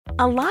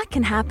A lot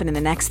can happen in the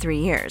next 3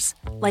 years.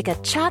 Like a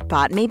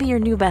chatbot may be your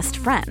new best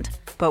friend.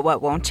 But what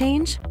won't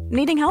change?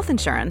 Needing health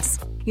insurance.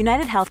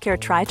 United Healthcare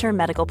Tri-Term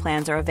Medical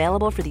Plans are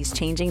available for these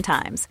changing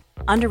times.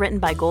 Underwritten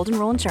by Golden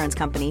Rule Insurance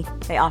Company,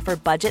 they offer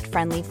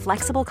budget-friendly,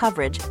 flexible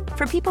coverage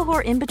for people who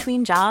are in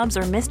between jobs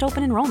or missed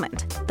open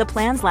enrollment. The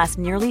plans last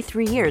nearly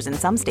 3 years in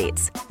some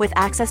states, with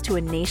access to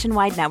a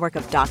nationwide network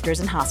of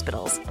doctors and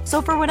hospitals.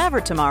 So for whatever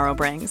tomorrow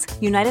brings,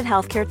 United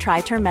Healthcare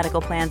Tri-Term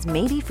Medical Plans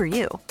may be for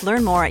you.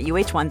 Learn more at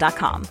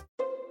uh1.com.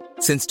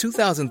 Since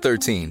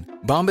 2013,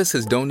 Bombas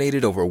has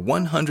donated over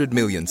 100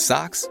 million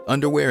socks,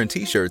 underwear, and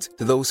T-shirts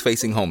to those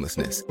facing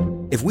homelessness.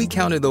 If we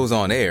counted those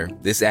on air,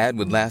 this ad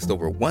would last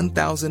over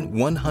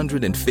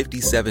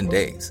 1,157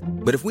 days.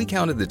 But if we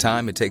counted the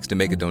time it takes to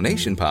make a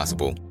donation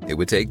possible, it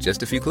would take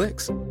just a few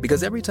clicks.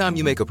 Because every time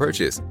you make a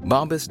purchase,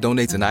 Bombas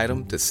donates an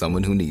item to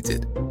someone who needs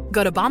it.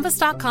 Go to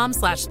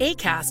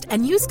bombas.com/ACAST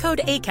and use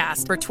code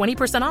ACAST for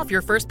 20% off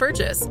your first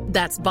purchase.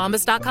 That's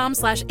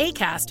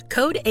bombas.com/ACAST,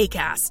 code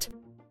ACAST.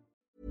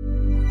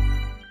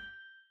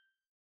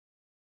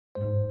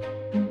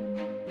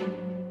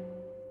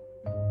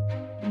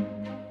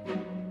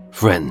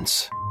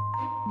 Friends,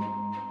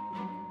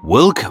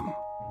 welcome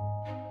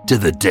to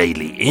the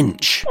Daily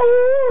Inch.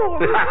 Oh,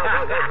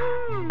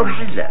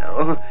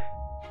 hello.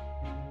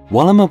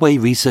 While I'm away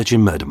researching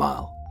Murder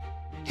Mile,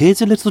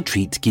 here's a little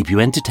treat to keep you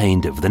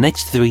entertained over the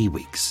next 3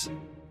 weeks.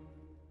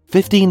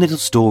 15 little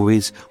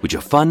stories which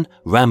are fun,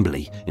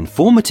 rambly,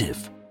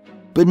 informative,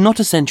 but not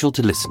essential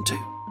to listen to.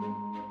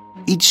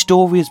 Each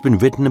story has been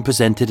written and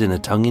presented in a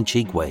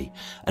tongue-in-cheek way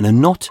and are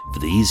not for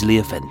the easily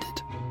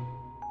offended.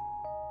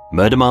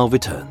 Murder Mile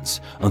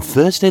returns on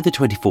Thursday the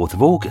 24th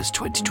of August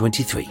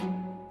 2023.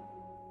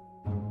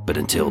 But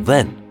until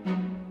then,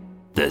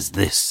 there's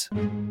this.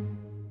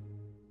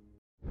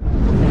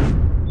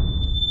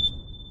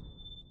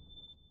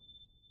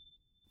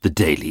 The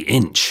Daily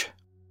Inch.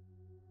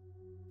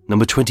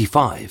 Number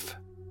 25.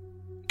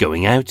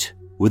 Going out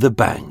with a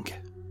bang.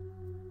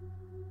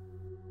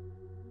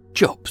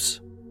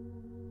 Jobs.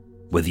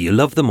 Whether you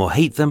love them or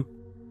hate them,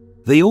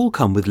 they all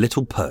come with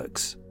little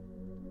perks.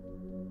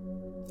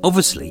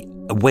 Obviously,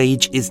 a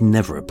wage is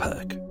never a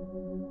perk,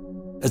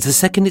 as the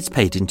second it's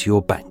paid into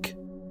your bank,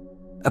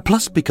 a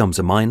plus becomes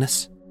a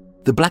minus,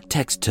 the black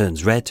text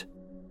turns red,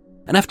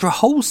 and after a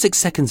whole 6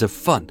 seconds of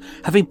fun,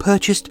 having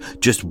purchased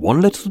just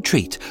one little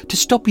treat to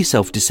stop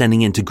yourself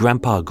descending into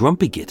Grandpa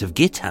Grumpy Git of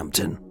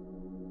Githampton,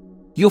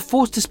 you're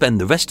forced to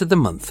spend the rest of the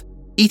month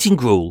eating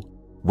gruel,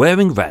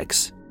 wearing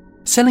rags,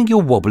 selling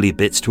your wobbly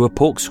bits to a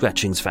pork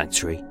scratchings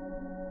factory,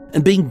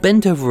 and being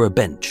bent over a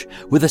bench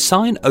with a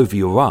sign over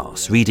your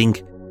arse reading,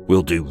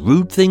 "We'll do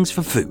rude things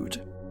for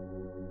food."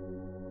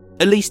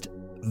 At least,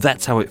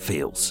 that's how it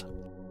feels.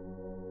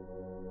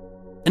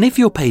 And if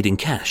you're paid in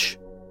cash,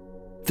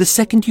 the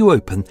second you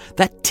open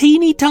that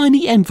teeny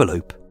tiny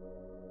envelope,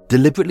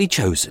 deliberately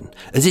chosen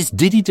as its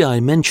diddy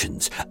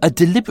dimensions are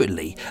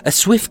deliberately a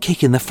swift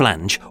kick in the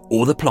flange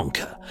or the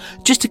plonker,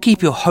 just to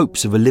keep your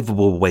hopes of a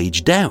livable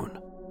wage down,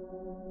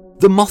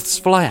 the moths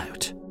fly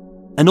out,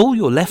 and all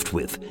you're left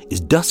with is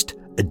dust,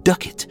 a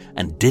ducat,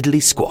 and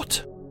diddly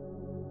squat.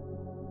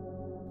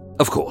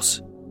 Of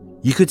course,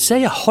 you could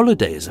say a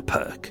holiday is a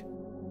perk,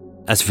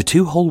 as for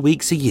 2 whole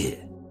weeks a year,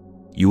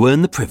 you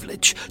earn the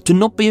privilege to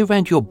not be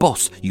around your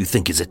boss you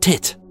think is a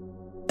tit,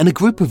 and a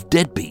group of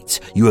deadbeats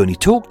you only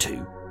talk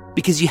to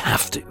because you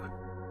have to.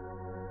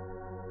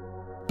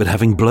 But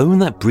having blown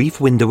that brief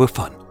window of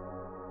fun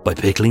by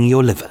pickling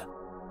your liver,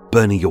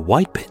 burning your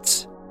white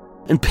bits,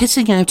 and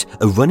pissing out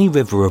a runny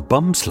river of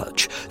bum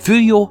sludge through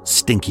your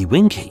stinky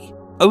winky,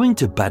 owing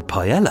to bad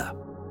paella,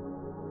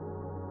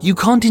 you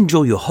can't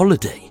enjoy your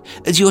holiday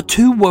as you're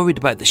too worried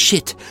about the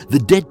shit the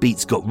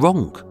deadbeats got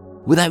wrong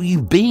without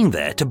you being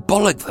there to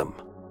bollock them.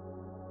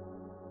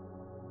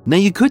 Now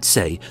you could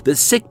say that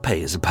sick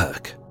pay is a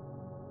perk,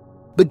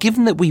 but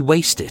given that we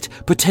waste it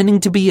pretending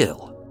to be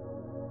ill,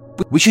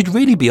 we should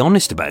really be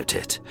honest about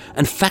it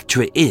and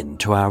factor it in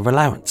to our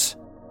allowance.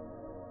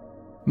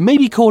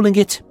 Maybe calling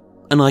it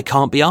an I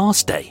can't be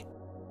arsed day,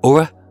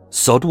 or a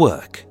sod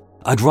work,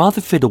 I'd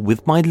rather fiddle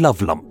with my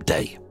love lump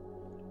day.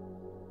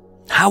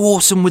 How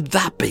awesome would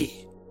that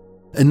be?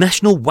 A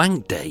national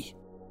wank day,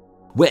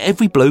 where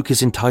every bloke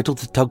is entitled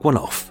to tug one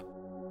off.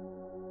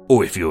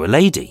 Or if you're a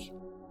lady,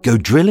 go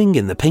drilling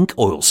in the pink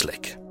oil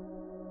slick.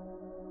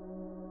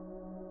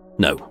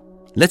 No,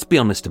 let's be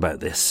honest about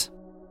this.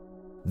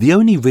 The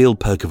only real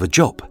perk of a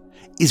job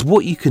is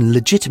what you can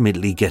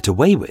legitimately get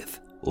away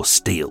with or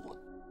steal.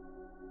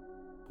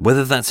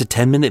 Whether that's a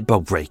 10-minute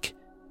bog break,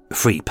 a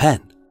free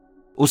pen,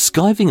 or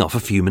skiving off a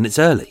few minutes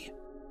early.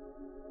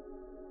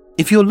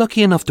 If you're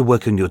lucky enough to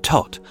work on your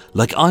tot,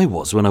 like I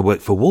was when I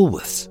worked for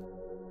Woolworths,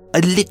 I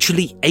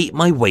literally ate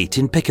my weight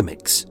in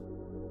Pick-a-Mix,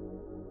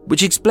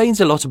 which explains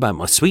a lot about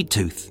my sweet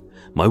tooth,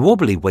 my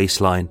wobbly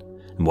waistline,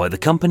 and why the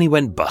company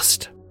went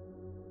bust.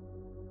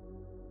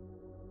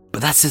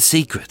 But that's the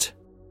secret.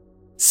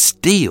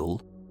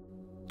 Steal,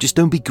 just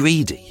don't be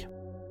greedy.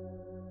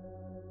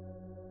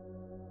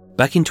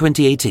 Back in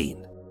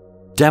 2018,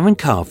 Darren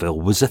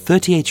Carville was a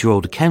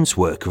 38-year-old accounts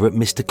worker at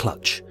Mr.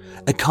 Clutch,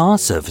 a car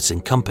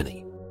servicing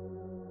company.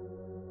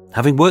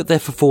 Having worked there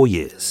for 4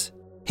 years,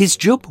 his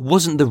job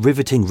wasn't the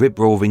riveting,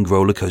 rip-roaring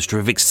rollercoaster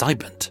of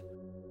excitement,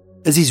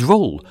 as his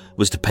role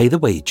was to pay the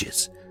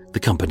wages, the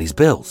company's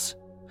bills,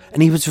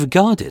 and he was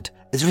regarded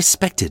as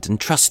respected and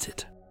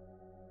trusted.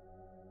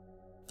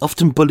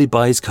 Often bullied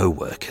by his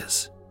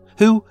co-workers,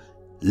 who,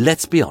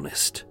 let's be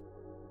honest,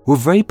 were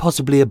very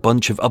possibly a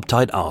bunch of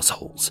uptight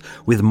arseholes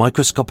with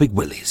microscopic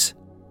willies.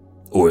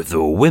 Or if they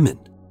were women,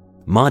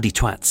 mardy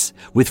twats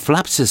with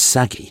flaps as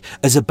saggy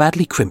as a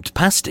badly crimped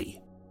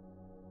pasty.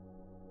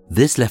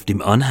 This left him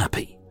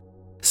unhappy,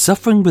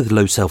 suffering with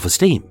low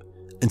self-esteem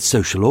and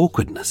social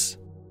awkwardness.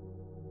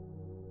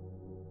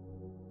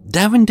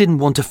 Darren didn't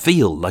want to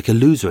feel like a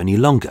loser any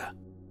longer.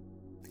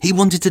 He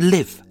wanted to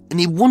live and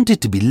he wanted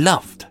to be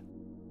loved.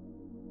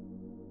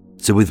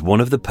 So with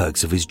one of the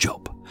perks of his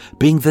job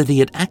being that he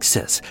had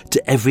access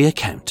to every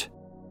account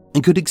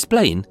and could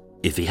explain,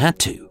 if he had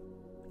to,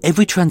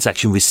 every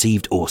transaction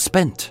received or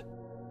spent.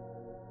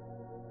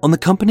 On the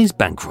company's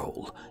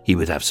bankroll, he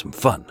would have some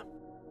fun.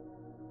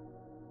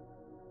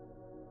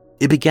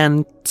 It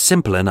began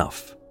simple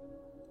enough.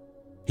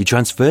 He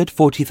transferred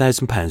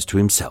 £40,000 to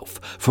himself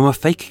from a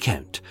fake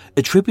account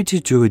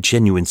attributed to a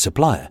genuine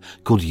supplier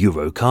called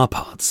Euro Car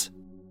Parts.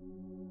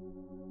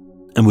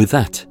 And with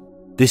that,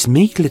 this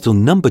meek little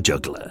number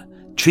juggler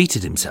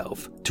treated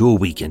himself to a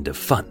weekend of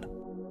fun.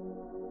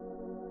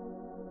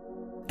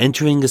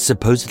 Entering a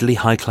supposedly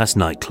high-class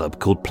nightclub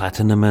called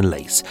Platinum and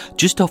Lace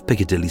just off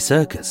Piccadilly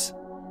Circus.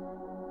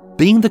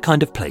 Being the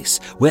kind of place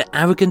where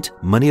arrogant,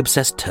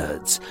 money-obsessed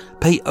turds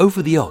pay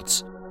over the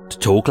odds to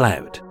talk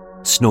loud,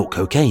 snort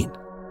cocaine,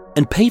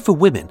 and pay for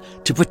women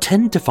to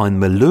pretend to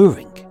find them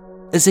alluring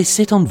as they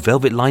sit on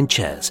velvet-lined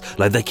chairs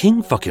like they're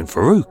King fucking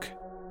Farouk.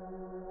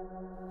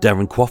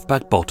 Darren quaffed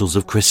back bottles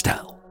of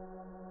Cristal,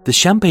 the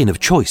champagne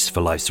of choice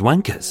for life's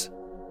wankers.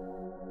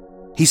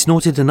 He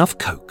snorted enough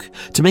coke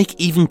to make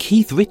even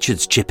Keith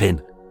Richards chip in,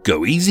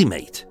 "Go easy,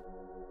 mate."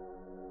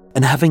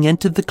 And having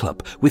entered the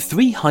club with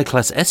 3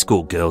 high-class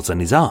escort girls on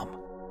his arm,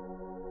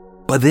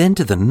 by the end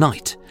of the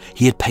night,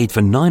 he had paid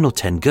for 9 or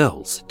 10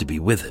 girls to be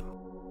with him.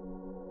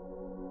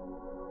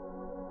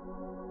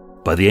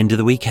 By the end of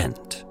the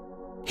weekend,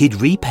 he'd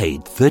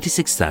repaid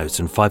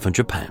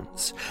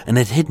 £36,500 and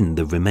had hidden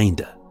the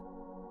remainder,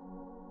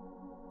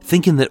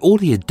 thinking that all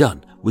he had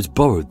done was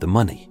borrowed the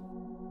money.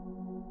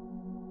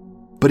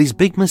 But his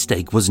big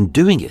mistake wasn't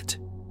doing it,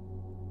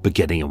 but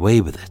getting away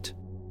with it.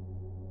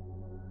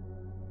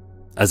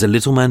 As a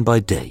little man by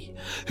day,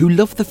 who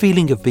loved the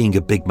feeling of being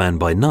a big man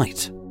by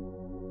night,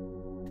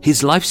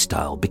 his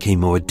lifestyle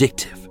became more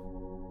addictive,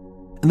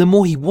 and the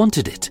more he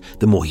wanted it,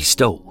 the more he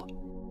stole.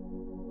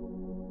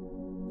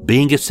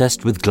 Being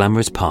obsessed with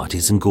glamorous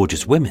parties and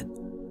gorgeous women,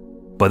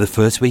 by the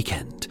first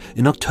weekend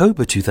in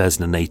October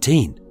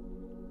 2018,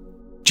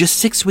 just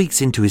 6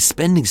 weeks into his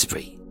spending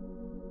spree,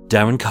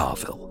 Darren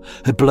Carville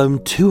had blown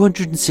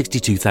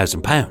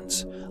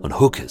 £262,000 on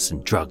hookers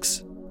and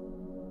drugs.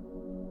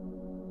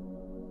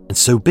 And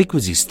so big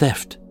was his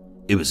theft,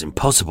 it was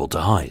impossible to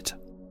hide.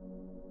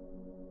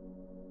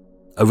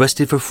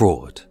 Arrested for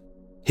fraud,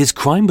 his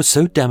crime was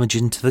so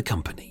damaging to the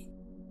company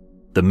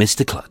that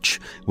Mr. Clutch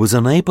was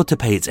unable to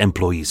pay its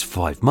employees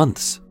 5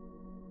 months,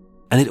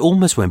 and it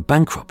almost went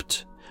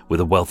bankrupt with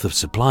a wealth of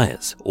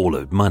suppliers all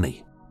owed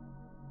money.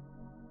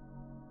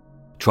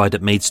 Tried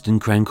at Maidstone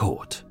Crown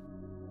Court,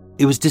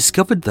 it was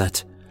discovered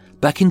that,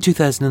 back in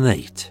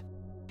 2008,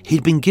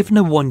 he'd been given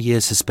a 1-year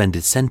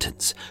suspended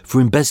sentence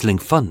for embezzling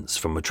funds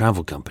from a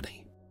travel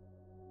company.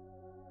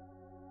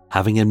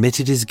 Having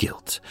admitted his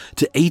guilt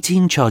to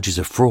 18 charges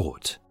of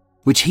fraud,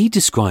 which he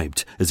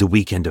described as a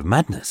weekend of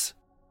madness,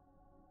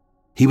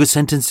 he was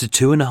sentenced to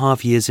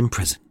 2.5 years in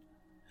prison,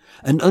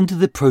 and under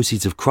the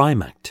Proceeds of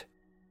Crime Act,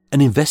 an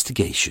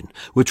investigation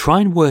would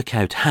try and work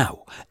out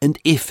how and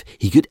if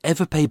he could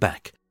ever pay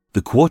back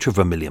the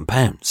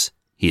 £250,000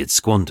 he had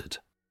squandered.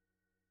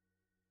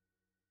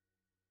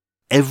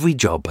 Every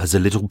job has a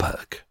little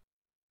perk.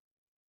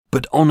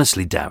 But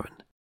honestly, Darren,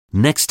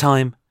 next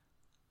time,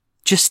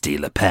 just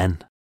steal a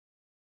pen.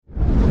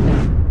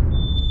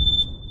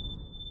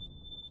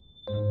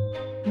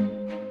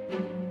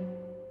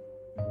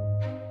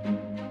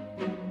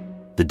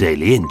 The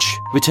Daily Inch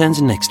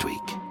returns next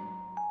week.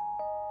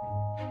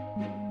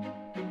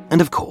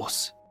 And of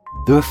course,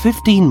 there are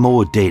 15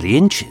 more Daily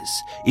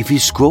Inches if you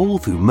scroll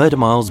through Murder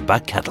Mile's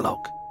back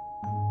catalogue.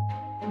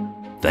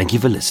 Thank you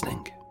for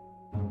listening.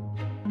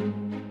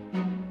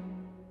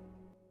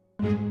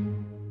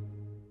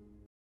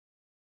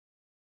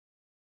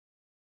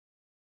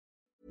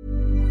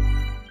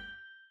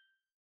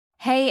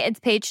 Hey, it's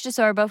Paige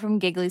DeSorbo from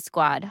Giggly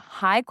Squad.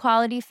 High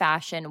quality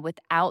fashion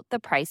without the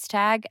price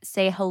tag.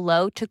 Say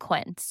hello to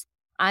Quince.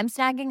 I'm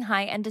snagging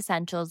high-end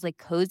essentials like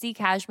cozy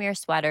cashmere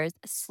sweaters,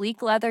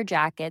 sleek leather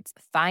jackets,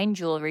 fine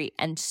jewelry,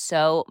 and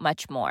so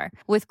much more.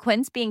 With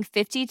Quince being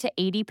 50 to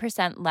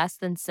 80% less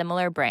than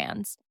similar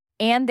brands.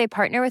 And they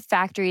partner with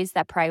factories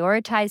that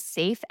prioritize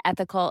safe,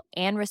 ethical,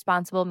 and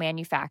responsible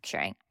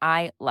manufacturing.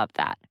 I love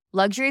that.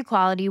 Luxury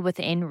quality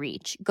within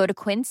reach. Go to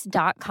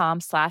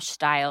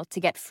quince.com/style to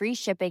get free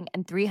shipping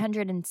and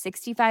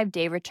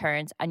 365-day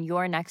returns on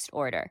your next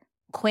order.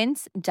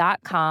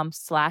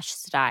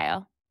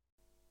 Quince.com/style.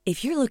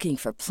 If you're looking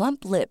for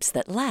plump lips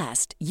that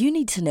last, you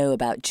need to know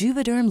about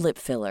Juvederm lip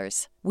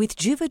fillers. With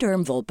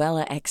Juvederm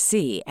Volbella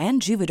XC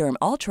and Juvederm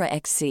Ultra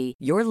XC,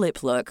 your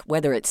lip look,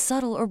 whether it's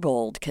subtle or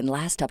bold, can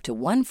last up to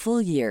 1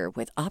 full year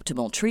with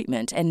optimal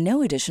treatment and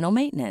no additional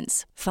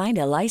maintenance. Find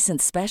a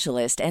licensed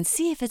specialist and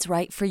see if it's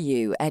right for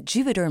you at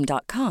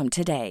Juvederm.com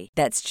today.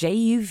 That's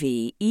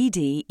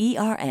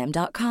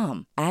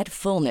JUVEDERM.com. Add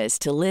fullness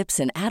to lips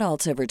in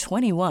adults over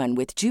 21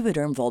 with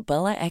Juvederm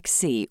Volbella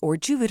XC or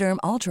Juvederm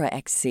Ultra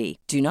XC.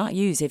 Do not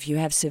use if you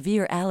have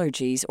severe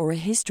allergies or a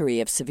history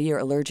of severe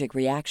allergic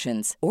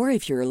reactions, or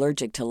if you're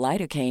allergic to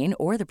lidocaine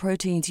or the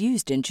proteins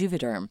used in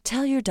Juvederm.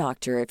 Tell your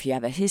doctor if you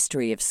have a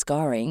history of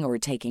scarring or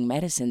taking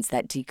medicines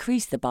that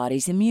decrease the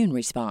body's immune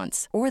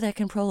response or that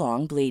can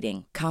prolong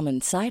bleeding. Common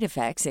side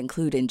effects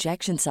include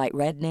injection site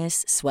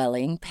redness,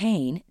 swelling,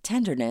 pain,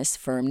 tenderness,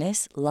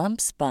 firmness,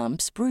 lumps,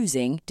 bumps,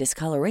 bruising,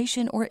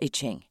 discoloration, or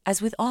itching. As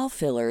with all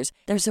fillers,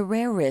 there's a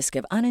rare risk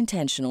of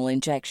unintentional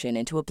injection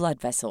into a blood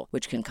vessel,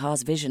 which can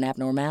cause vision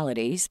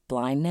abnormalities,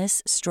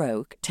 blindness,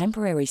 stroke,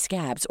 temporary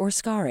scabs, or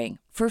scarring.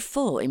 For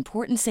full,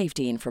 important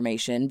safety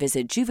information,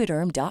 visit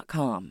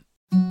Juvederm.com.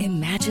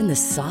 Imagine the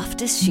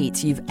softest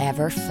sheets you've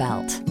ever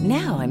felt.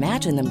 Now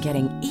imagine them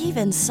getting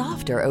even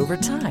softer over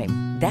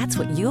time. That's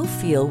what you'll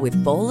feel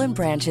with Boll &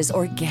 Branch's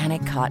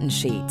organic cotton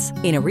sheets.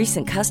 In a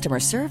recent customer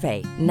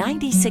survey,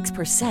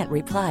 96%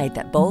 replied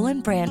that Boll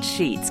 & Branch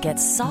sheets get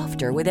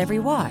softer with every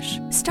wash.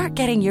 Start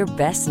getting your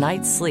best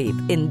night's sleep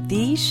in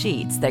these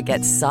sheets that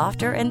get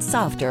softer and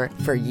softer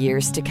for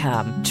years to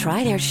come.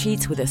 Try their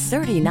sheets with a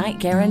 30-night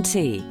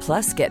guarantee.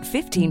 Plus, get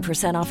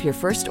 15% off your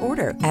first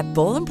order at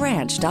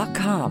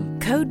BollandBranch.com.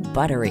 Code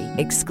BUTTERY.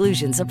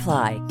 Exclusions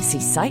apply. See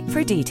site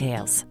for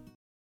details.